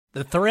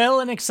The thrill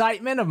and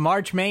excitement of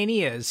March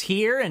Mania is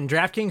here, and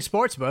DraftKings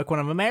Sportsbook, one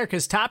of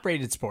America's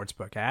top-rated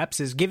sportsbook apps,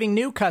 is giving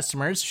new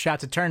customers a shot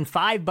to turn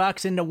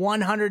 $5 into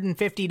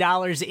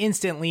 $150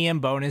 instantly in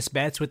bonus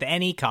bets with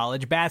any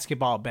college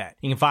basketball bet.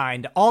 You can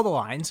find all the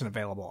lines and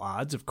available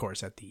odds, of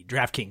course, at the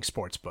DraftKings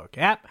Sportsbook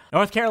app.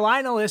 North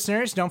Carolina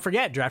listeners, don't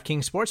forget,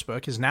 DraftKings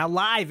Sportsbook is now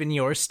live in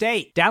your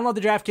state. Download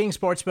the DraftKings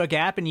Sportsbook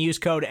app and use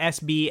code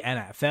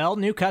SBNFL.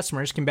 New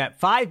customers can bet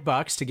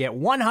 $5 to get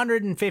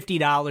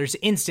 $150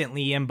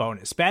 instantly in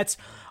bonus bets,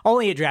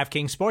 only at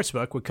DraftKings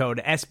Sportsbook with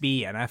code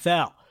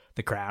SBNFL.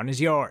 The crown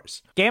is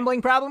yours.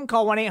 Gambling problem?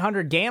 Call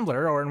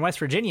 1-800-GAMBLER, or in West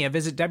Virginia,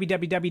 visit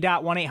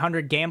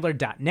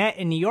www.1800gambler.net.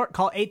 In New York,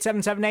 call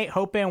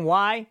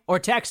 877-8-HOPE-NY or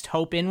text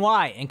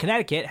HOPE-NY. In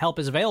Connecticut, help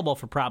is available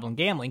for problem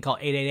gambling. Call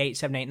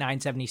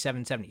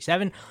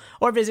 888-789-7777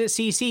 or visit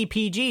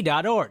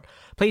ccpg.org.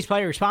 Please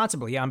play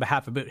responsibly on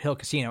behalf of Boot Hill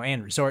Casino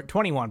and Resort.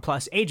 21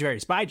 plus, age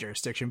varies by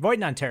jurisdiction. Void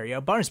in Ontario.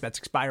 Bonus bets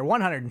expire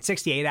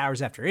 168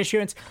 hours after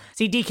issuance.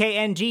 See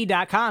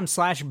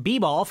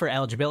dkng.com/bball for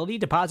eligibility,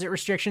 deposit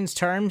restrictions,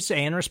 terms,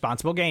 and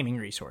responsible gaming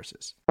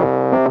resources.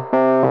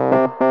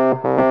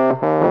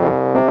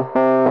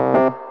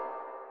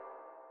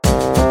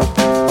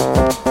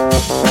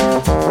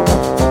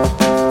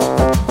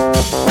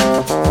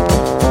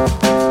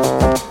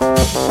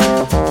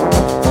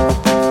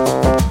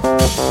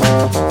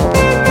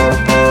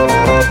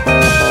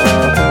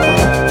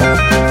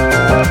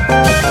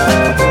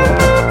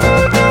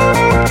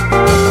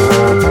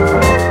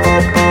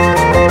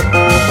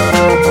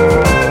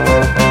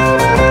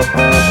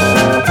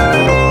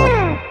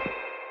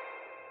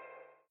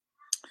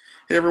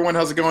 Hey everyone,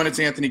 how's it going? It's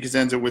Anthony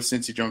Cosenza with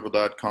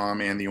CincyJungle.com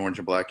and the Orange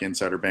and Black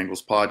Insider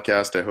Bengals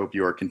podcast. I hope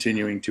you are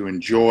continuing to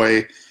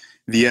enjoy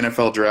the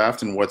NFL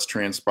draft and what's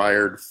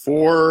transpired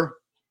for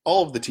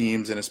all of the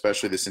teams and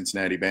especially the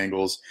Cincinnati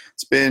Bengals.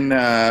 It's been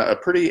a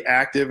pretty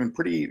active and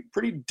pretty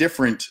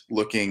different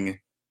looking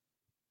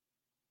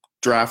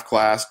draft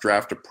class,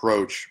 draft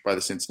approach by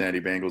the Cincinnati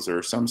Bengals. There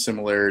are some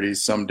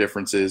similarities, some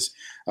differences.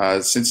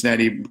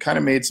 Cincinnati kind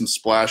of made some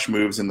splash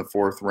moves in the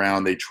fourth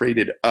round. They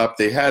traded up.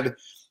 They had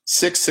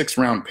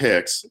six-round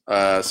picks,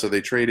 so they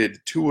traded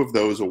two of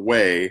those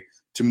away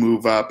to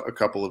move up a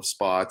couple of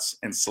spots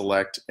and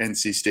select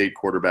NC State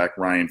quarterback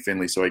Ryan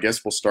Finley. So I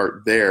guess we'll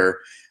start there.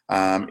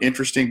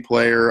 Interesting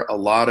player, a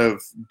lot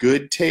of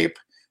good tape.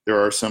 There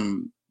are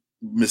some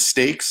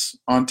mistakes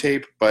on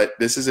tape, but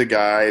this is a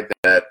guy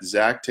that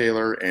Zach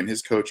Taylor and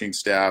his coaching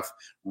staff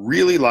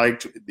really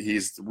liked.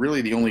 He's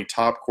really the only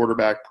top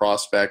quarterback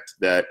prospect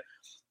that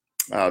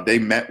they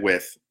met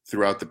with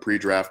throughout the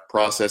pre-draft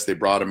process. They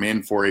brought him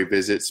in for a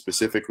visit.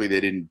 Specifically,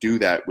 they didn't do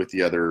that with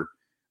the other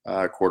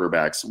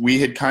quarterbacks. We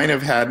had kind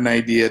of had an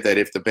idea that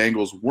if the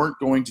Bengals weren't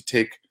going to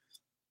take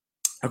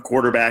a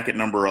quarterback at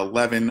number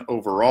 11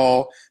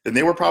 overall, then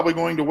they were probably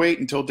going to wait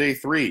until day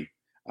 3.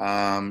 A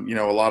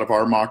lot of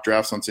our mock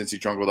drafts on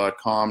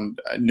CincyJungle.com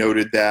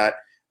noted that,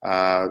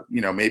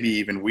 maybe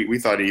even we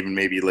thought even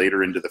maybe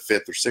later into the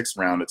 5th or 6th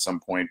round at some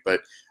point.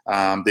 But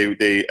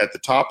they at the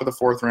top of the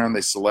 4th round,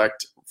 they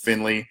select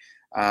Finley.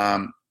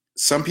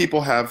 Some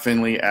people have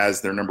Finley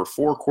as their number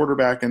 4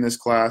 quarterback in this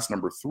class,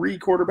 number 3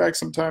 quarterback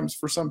sometimes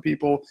for some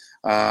people.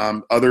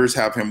 Others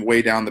have him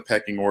way down the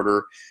pecking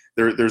order.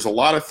 There's a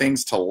lot of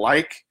things to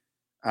like.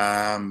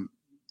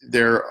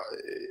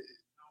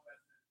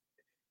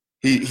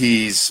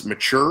 He's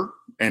mature,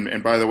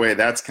 and by the way,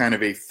 that's kind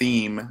of a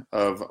theme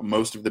of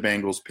most of the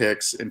Bengals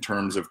picks in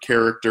terms of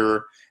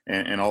character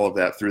and all of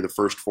that through the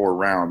first 4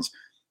 rounds.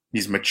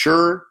 He's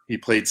mature. He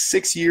played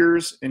 6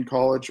 years in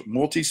college,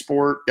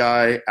 multi-sport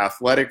guy,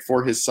 athletic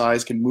for his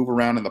size, can move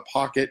around in the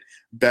pocket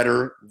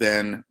better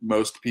than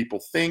most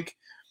people think.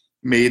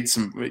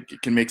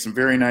 Can make some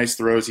very nice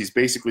throws. He's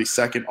basically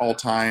second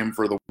all-time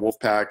for the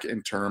Wolfpack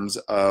in terms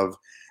of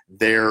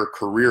their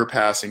career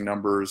passing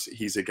numbers.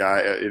 He's a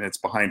guy, and it's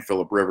behind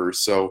Phillip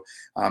Rivers. So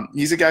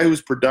he's a guy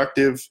who's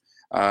productive,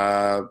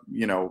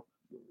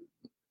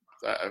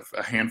 a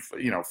handful,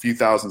 a few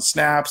thousand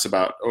snaps,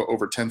 about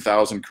over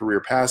 10,000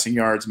 career passing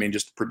yards. I mean,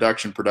 just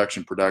production.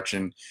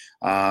 And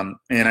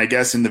I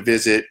guess in the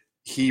visit,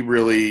 he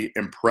really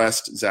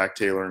impressed Zach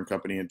Taylor and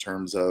company in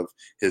terms of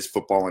his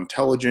football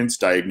intelligence,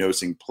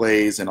 diagnosing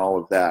plays, and all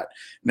of that.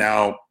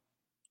 Now,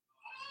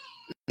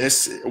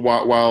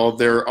 while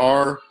there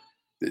are,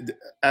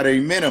 at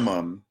a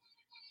minimum,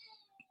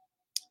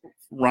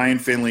 Ryan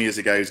Finley is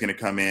a guy who's going to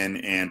come in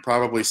and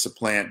probably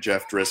supplant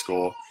Jeff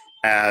Driscoll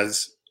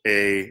as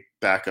a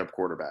backup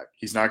quarterback.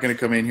 He's not going to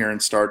come in here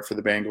and start for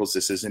the Bengals.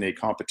 This isn't a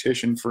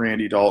competition for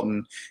Andy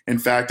Dalton. In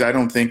fact, I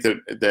don't think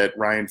that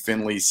Ryan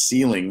Finley's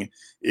ceiling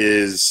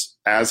is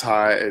as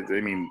high. I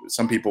mean,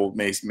 some people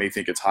may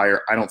think it's higher.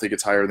 I don't think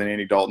it's higher than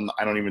Andy Dalton.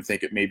 I don't even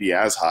think it may be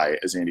as high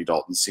as Andy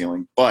Dalton's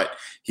ceiling. But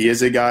he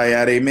is a guy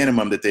at a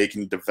minimum that they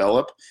can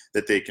develop,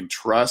 that they can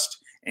trust.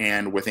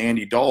 And with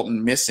Andy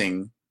Dalton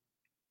missing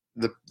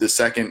the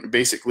second,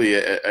 basically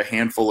a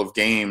handful of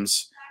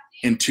games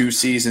in 2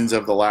 seasons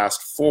of the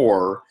last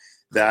 4,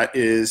 that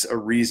is a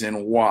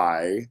reason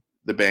why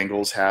the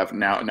Bengals have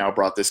now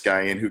brought this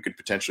guy in who could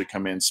potentially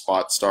come in,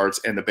 spot starts,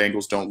 and the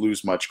Bengals don't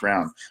lose much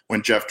ground.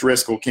 When Jeff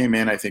Driscoll came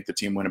in, I think the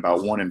team went about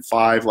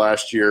 1-5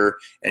 last year,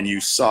 and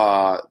you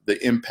saw the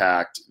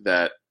impact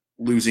that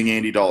losing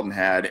Andy Dalton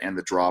had and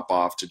the drop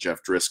off to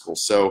Jeff Driscoll.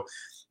 So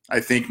I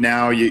think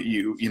now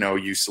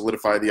you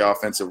solidify the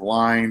offensive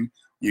line,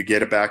 you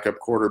get a backup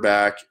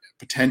quarterback,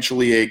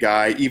 potentially a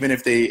guy, even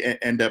if they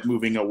end up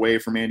moving away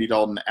from Andy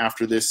Dalton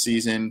after this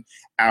season,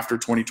 after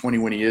 2020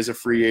 when he is a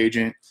free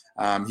agent.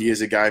 He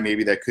is a guy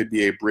maybe that could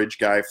be a bridge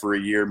guy for a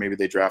year. Maybe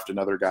they draft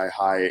another guy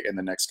high in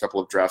the next couple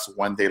of drafts,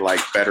 one they like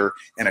better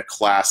in a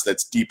class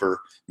that's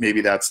deeper.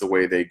 Maybe that's the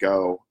way they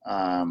go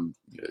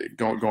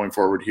going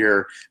forward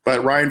here.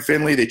 But Ryan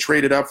Finley, they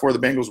traded up for. The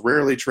Bengals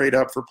rarely trade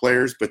up for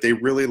players, but they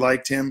really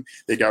liked him.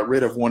 They got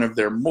rid of one of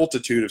their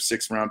multitude of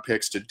sixth-round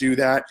picks to do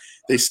that.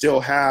 They still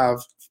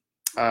have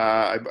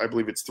I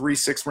believe it's 3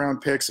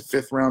 sixth-round picks, a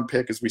fifth-round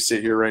pick as we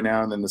sit here right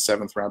now, and then the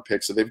seventh-round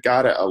pick. So they've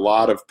got a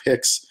lot of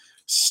picks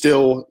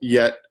still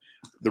yet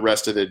the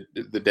rest of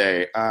the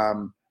day.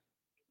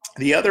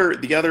 The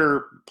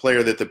other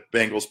player that the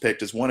Bengals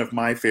picked is one of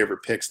my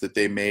favorite picks that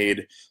they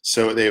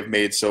have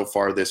made so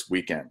far this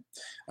weekend,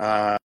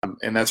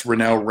 and that's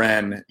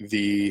Wren,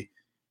 the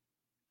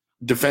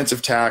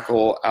defensive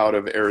tackle out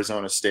of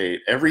Arizona State.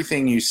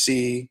 Everything you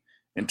see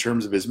in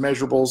terms of his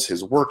measurables,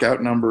 his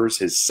workout numbers,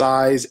 his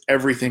size,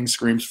 everything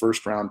screams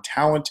first-round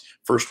talent,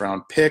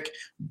 first-round pick,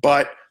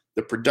 but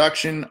the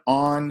production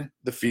on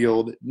the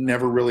field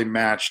never really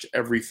matched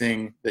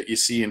everything that you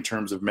see in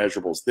terms of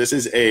measurables. This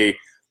is a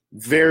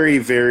very,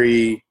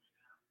 very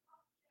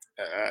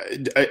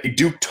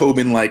Duke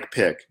Tobin-like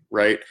pick,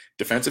 right?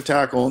 Defensive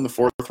tackle in the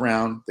fourth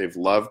round. They've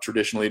loved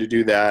traditionally to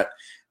do that.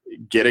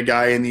 Get a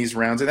guy in these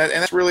rounds, and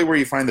that's really where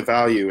you find the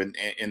value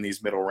in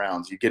these middle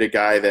rounds. You get a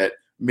guy that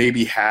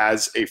maybe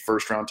has a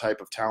first-round type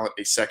of talent,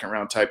 a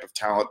second-round type of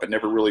talent, but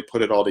never really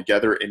put it all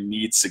together and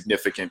needs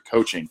significant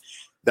coaching.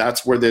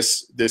 That's where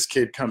this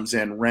kid comes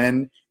in.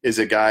 Wren is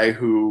a guy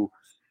who,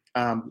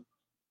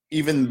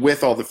 even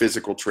with all the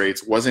physical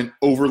traits, wasn't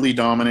overly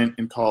dominant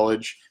in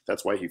college.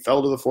 That's why he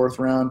fell to the fourth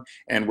round.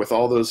 And with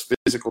all those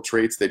physical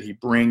traits that he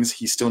brings,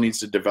 he still needs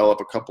to develop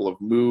a couple of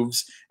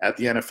moves at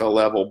the NFL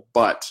level.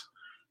 But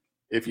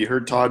if you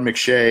heard Todd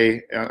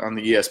McShay on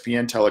the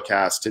ESPN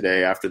telecast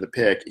today after the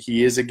pick,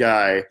 he is a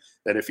guy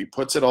that if he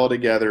puts it all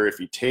together, if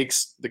he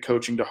takes the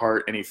coaching to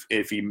heart, and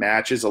if he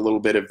matches a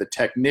little bit of the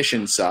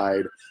technician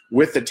side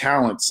with the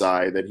talent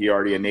side that he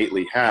already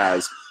innately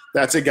has,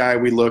 that's a guy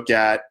we look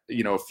at,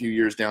 a few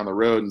years down the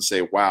road and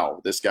say,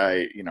 wow, this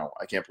guy,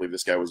 I can't believe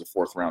this guy was a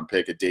fourth-round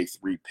pick, a day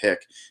 3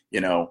 pick,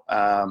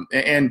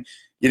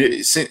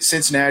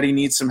 Cincinnati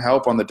needs some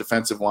help on the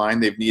defensive line.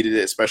 They've needed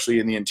it, especially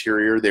in the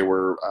interior. They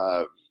were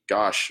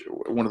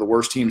one of the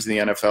worst teams in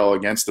the NFL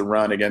against the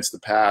run, against the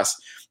pass.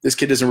 This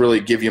kid doesn't really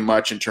give you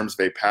much in terms of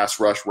a pass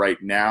rush right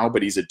now,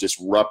 but he's a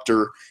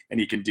disruptor, and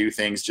he can do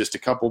things. Just a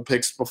couple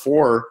picks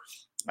before,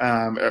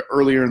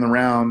 earlier in the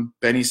round,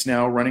 Benny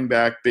Snell,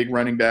 big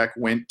running back,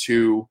 went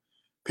to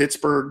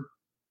Pittsburgh.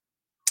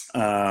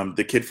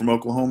 The kid from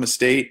Oklahoma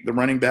State, the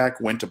running back,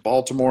 went to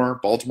Baltimore.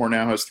 Baltimore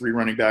now has 3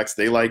 running backs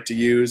they like to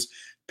use.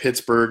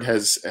 Pittsburgh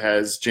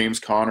has James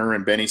Conner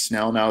and Benny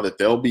Snell now that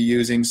they'll be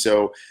using.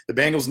 So the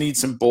Bengals need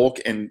some bulk,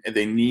 and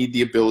they need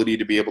the ability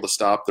to be able to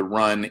stop the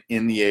run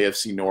in the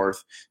AFC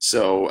North.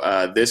 So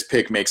this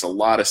pick makes a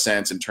lot of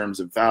sense in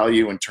terms of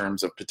value, in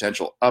terms of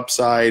potential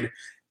upside,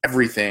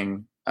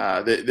 everything.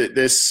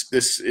 This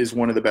is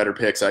one of the better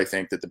picks, I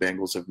think, that the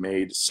Bengals have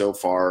made so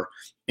far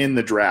in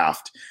the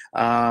draft.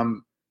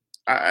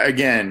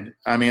 Again,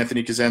 I'm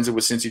Anthony Cosenza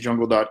with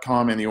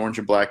CincyJungle.com and the Orange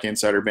and Black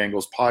Insider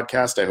Bengals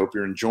podcast. I hope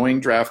you're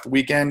enjoying draft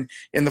weekend.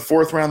 In the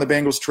fourth round, the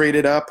Bengals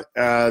traded up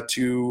with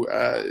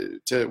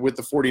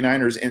the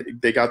 49ers,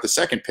 and they got the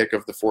second pick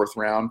of the fourth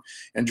round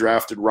and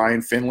drafted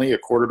Ryan Finley, a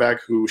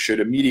quarterback who should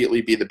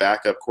immediately be the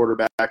backup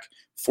quarterback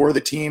for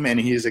the team,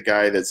 and he is a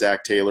guy that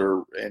Zach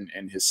Taylor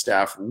and his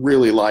staff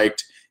really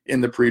liked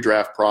in the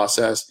pre-draft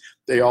process.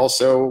 They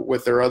also,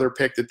 with their other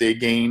pick that they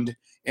gained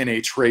in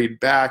a trade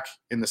back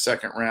in the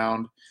second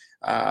round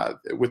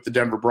with the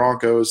Denver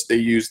Broncos, they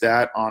used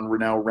that on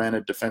Renell,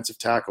 a defensive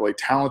tackle, a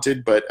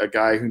talented but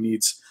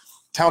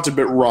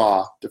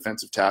raw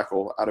defensive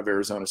tackle out of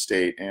Arizona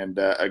State, and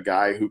a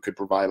guy who could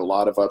provide a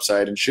lot of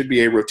upside and should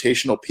be a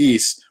rotational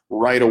piece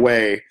right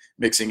away,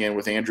 mixing in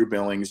with Andrew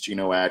Billings,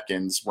 Geno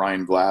Atkins,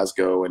 Ryan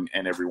Glasgow, and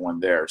everyone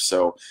there.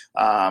 So,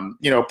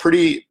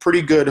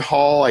 pretty good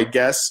haul, I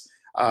guess.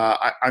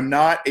 I'm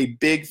not a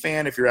big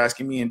fan, if you're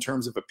asking me in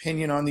terms of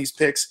opinion on these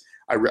picks.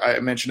 I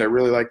mentioned I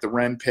really like the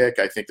Wren pick.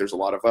 I think there's a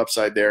lot of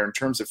upside there. In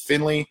terms of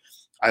Finley,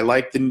 I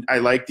like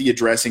the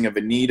addressing of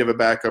a need of a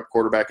backup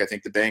quarterback. I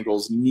think the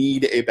Bengals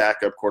need a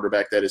backup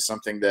quarterback. That is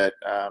something that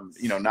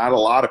not a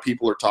lot of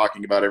people are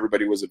talking about.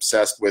 Everybody was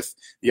obsessed with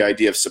the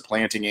idea of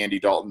supplanting Andy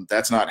Dalton.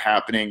 That's not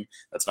happening.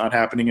 That's not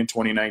happening in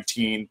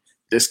 2019.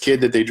 This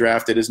kid that they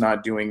drafted is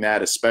not doing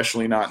that,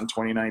 especially not in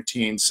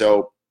 2019.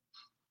 So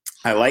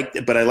I like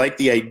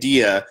the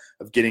idea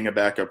of getting a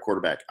backup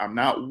quarterback. I'm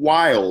not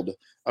wild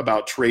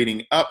about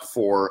trading up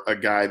for a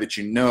guy that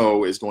you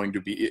know is going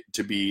to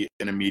be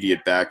an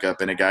immediate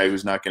backup and a guy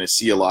who's not going to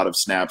see a lot of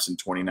snaps in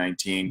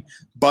 2019.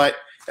 But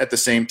at the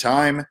same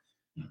time,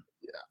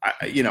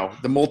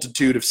 the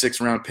multitude of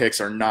 6th-round picks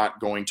are not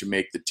going to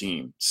make the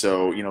team.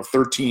 So,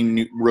 13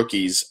 new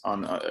rookies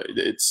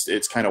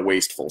it's kind of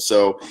wasteful.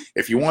 So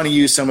if you want to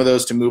use some of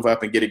those to move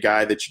up and get a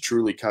guy that you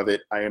truly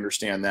covet, I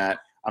understand that.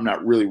 I'm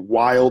not really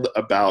wild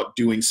about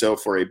doing so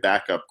for a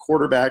backup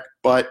quarterback,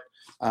 but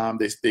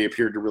they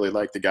appeared to really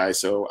like the guy,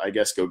 so I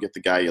guess go get the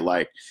guy you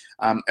like.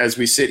 As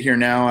we sit here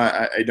now,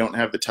 I don't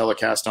have the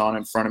telecast on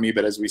in front of me,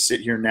 but as we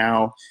sit here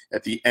now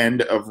at the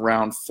end of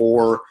round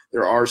 4,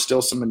 there are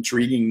still some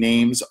intriguing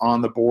names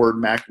on the board.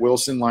 Mack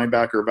Wilson,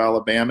 linebacker of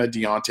Alabama,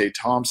 Deontay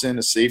Thompson,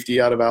 a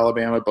safety out of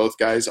Alabama. Both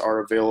guys are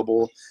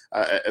available,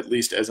 at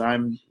least as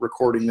I'm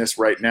recording this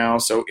right now.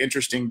 So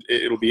interesting.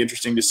 It'll be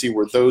interesting to see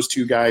where those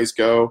two guys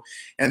go.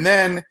 And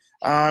then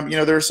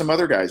there are some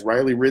other guys.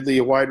 Riley Ridley,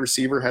 a wide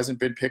receiver, hasn't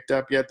been picked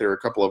up yet. There are a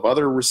couple of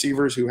other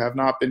receivers who have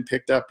not been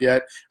picked up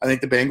yet. I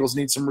think the Bengals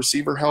need some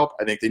receiver help.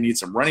 I think they need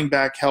some running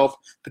back help,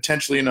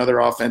 potentially another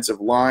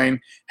offensive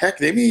line. Heck,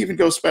 they may even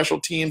go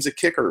special teams, a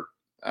kicker.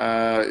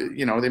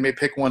 They may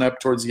pick one up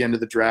towards the end of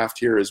the draft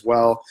here as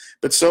well.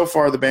 But so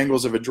far, the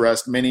Bengals have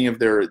addressed many of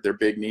their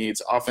big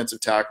needs.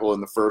 Offensive tackle in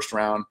the 1st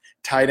round,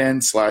 tight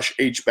end /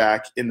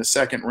 H-back in the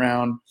 2nd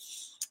round.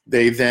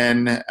 They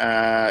then,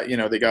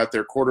 they got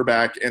their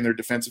quarterback and their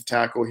defensive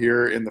tackle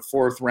here in the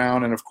 4th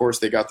round. And, of course,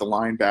 they got the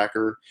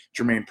linebacker,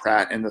 Jermaine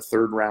Pratt, in the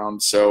 3rd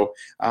round. So,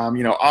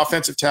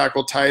 offensive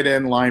tackle, tight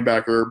end,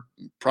 linebacker,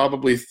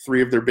 probably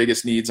 3 of their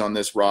biggest needs on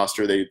this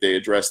roster. They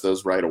address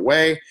those right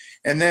away.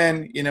 And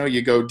then,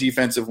 you go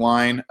defensive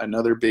line,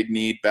 another big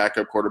need,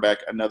 backup quarterback,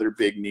 another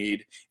big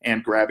need,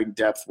 and grabbing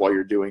depth while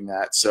you're doing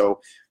that. So,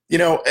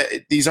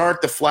 these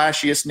aren't the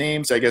flashiest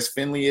names. I guess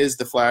Finley is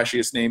the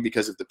flashiest name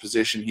because of the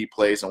position he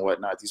plays and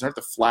whatnot. These aren't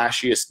the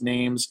flashiest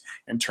names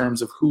in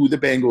terms of who the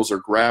Bengals are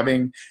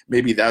grabbing.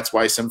 Maybe that's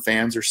why some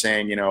fans are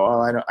saying,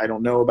 I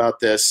don't know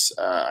about this.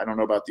 I don't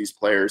know about these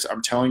players.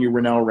 I'm telling you,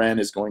 Renell Wren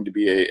is going to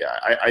be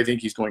I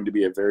think he's going to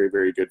be a very,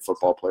 very good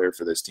football player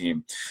for this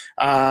team.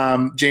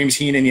 James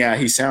Heenan,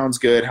 he sounds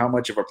good. How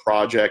much of a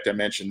project? I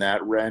mentioned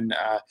that. Wren,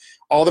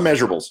 all the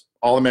measurables.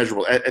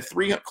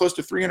 At close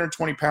to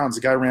 320 pounds,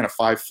 the guy ran a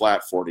 5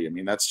 40. I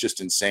mean, that's just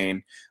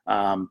insane.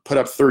 Put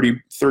up 30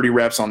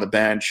 reps on the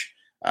bench.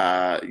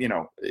 The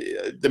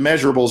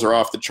measurables are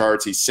off the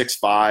charts. He's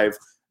 6'5",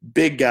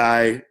 big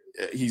guy.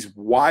 He's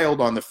wild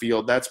on the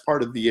field. That's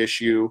part of the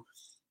issue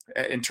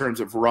in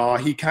terms of raw.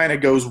 He kind of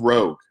goes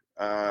rogue.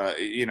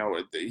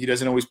 He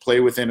doesn't always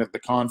play within the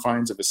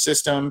confines of a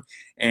system.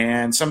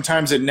 And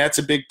sometimes it nets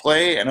a big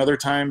play, and other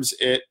times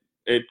it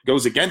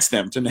goes against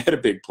them to net a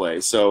big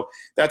play. So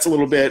that's a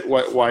little bit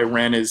why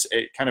Wren is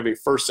a kind of a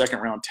 1st,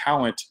 2nd round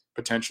talent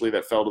potentially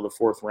that fell to the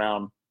 4th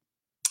round.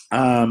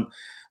 I'm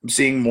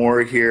seeing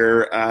more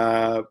here.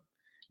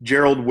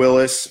 Gerald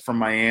Willis from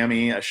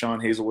Miami. Sean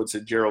Hazelwood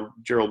said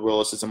Gerald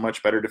Willis is a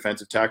much better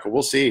defensive tackle.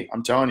 We'll see.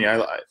 I'm telling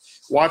you,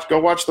 go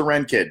watch the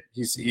Wren kid.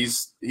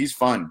 He's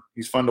fun.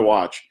 He's fun to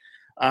watch.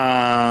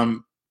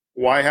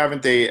 Why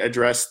haven't they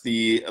addressed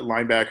the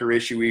linebacker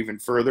issue even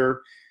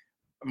further?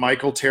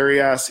 Michael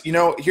Terry asks,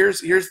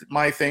 here's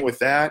my thing with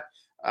that.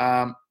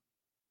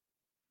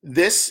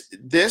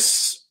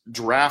 This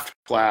draft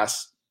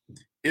class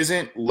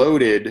isn't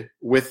loaded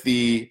with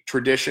the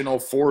traditional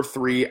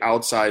 4-3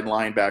 outside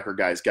linebacker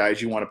guys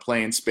you want to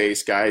play in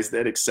space, guys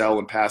that excel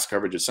in pass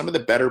coverages. Some of the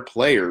better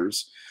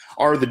players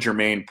are the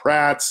Jermaine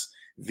Pratts,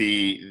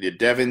 the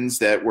Devons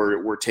that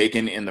were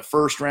taken in the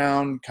 1st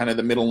round, kind of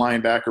the middle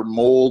linebacker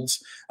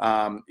molds.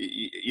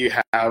 You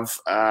have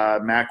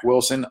Mack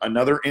Wilson,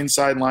 another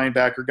inside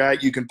linebacker guy.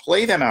 You can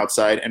play them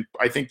outside, and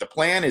I think the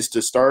plan is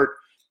to start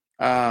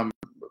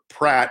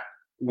Pratt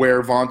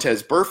where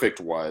Vontaze Burfict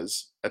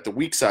was at the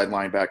weak side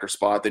linebacker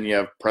spot. Then you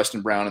have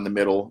Preston Brown in the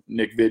middle,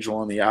 Nick Vigil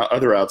on the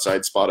other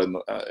outside spot.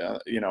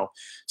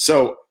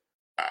 So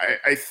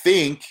I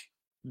think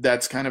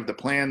that's kind of the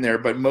plan there.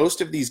 But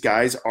most of these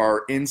guys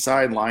are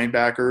inside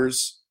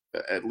linebackers,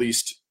 at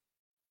least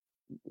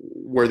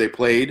where they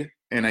played.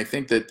 And I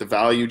think that the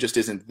value just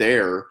isn't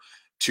there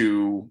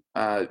to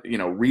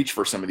reach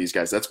for some of these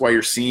guys. That's why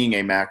you're seeing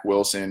a Mack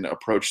Wilson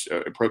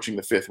approaching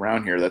the 5th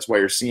round here. That's why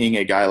you're seeing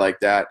a guy like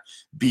that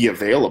be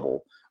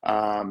available.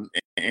 I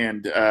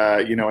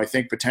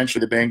think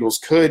potentially the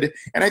Bengals could,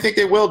 and I think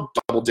they will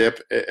double dip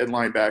at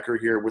linebacker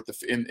here with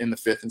in the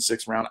 5th and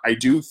 6th round. I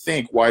do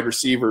think wide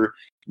receiver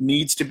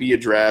needs to be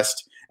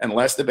addressed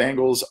unless the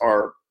Bengals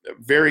are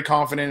very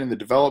confident in the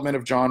development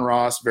of John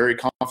Ross, very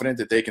confident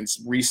that they can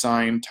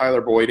re-sign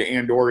Tyler Boyd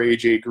and or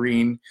A.J.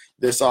 Green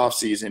this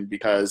offseason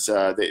because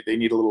they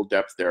need a little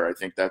depth there. I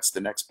think that's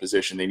the next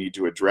position they need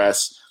to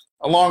address,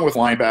 along with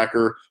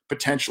linebacker,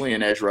 potentially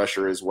an edge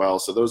rusher as well.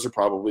 So those are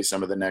probably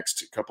some of the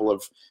next couple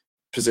of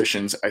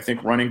positions. I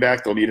think running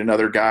back, they'll need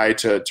another guy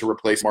to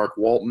replace Mark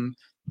Walton.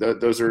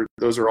 Those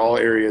are all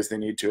areas they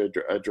need to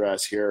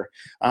address here.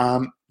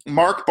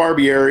 Mark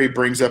Barbieri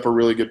brings up a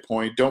really good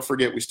point. Don't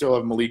forget, we still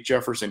have Malik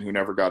Jefferson, who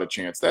never got a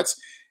chance.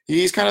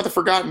 He's kind of the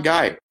forgotten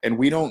guy, and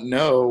we don't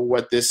know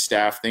what this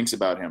staff thinks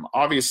about him.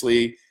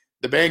 Obviously,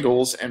 the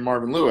Bengals and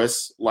Marvin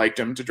Lewis liked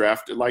him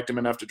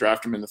enough to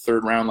draft him in the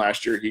third round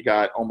last year. He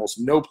got almost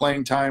no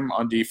playing time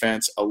on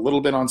defense, a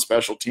little bit on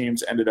special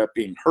teams, ended up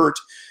being hurt.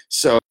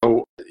 So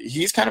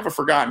he's kind of a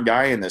forgotten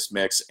guy in this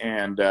mix,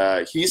 and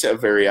he's a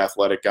very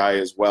athletic guy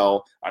as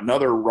well.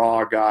 Another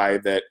raw guy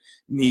that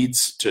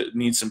needs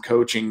some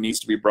coaching,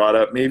 needs to be brought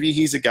up. Maybe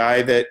he's a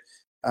guy that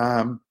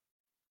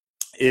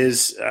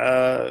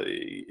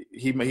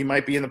he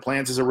might be in the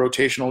plans as a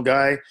rotational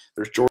guy.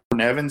 There's Jordan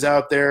Evans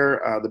out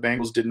there. The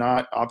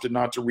Bengals opted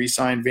not to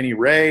re-sign Vinny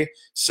Ray.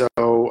 So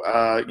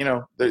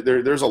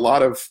there's a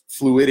lot of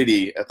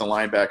fluidity at the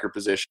linebacker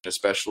position,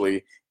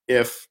 especially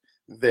if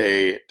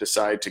they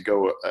decide to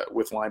go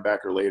with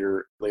linebacker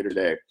later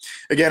today.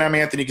 Again, I'm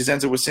Anthony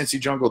Cosenza with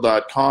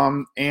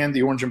CincyJungle.com and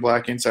the Orange and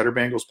Black Insider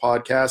Bengals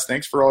podcast.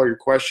 Thanks for all your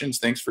questions.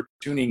 Thanks for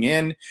tuning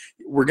in.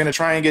 We're going to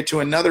try and get to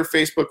another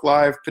Facebook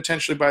Live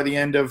potentially by the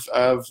end of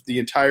the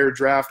entire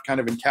draft, kind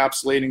of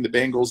encapsulating the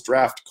Bengals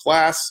draft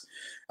class.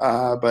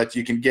 But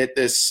you can get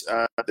this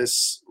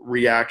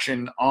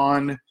reaction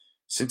on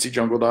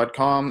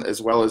CincyJungle.com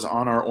as well as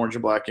on our Orange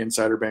and Black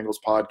Insider Bengals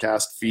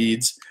podcast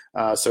feeds.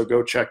 So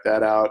go check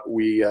that out.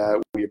 We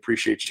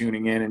appreciate you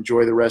tuning in.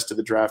 Enjoy the rest of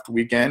the draft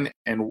weekend,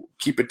 and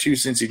keep it to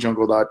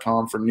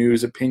CincyJungle.com for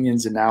news,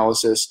 opinions,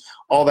 analysis,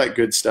 all that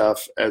good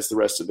stuff as the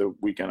rest of the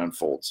weekend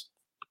unfolds.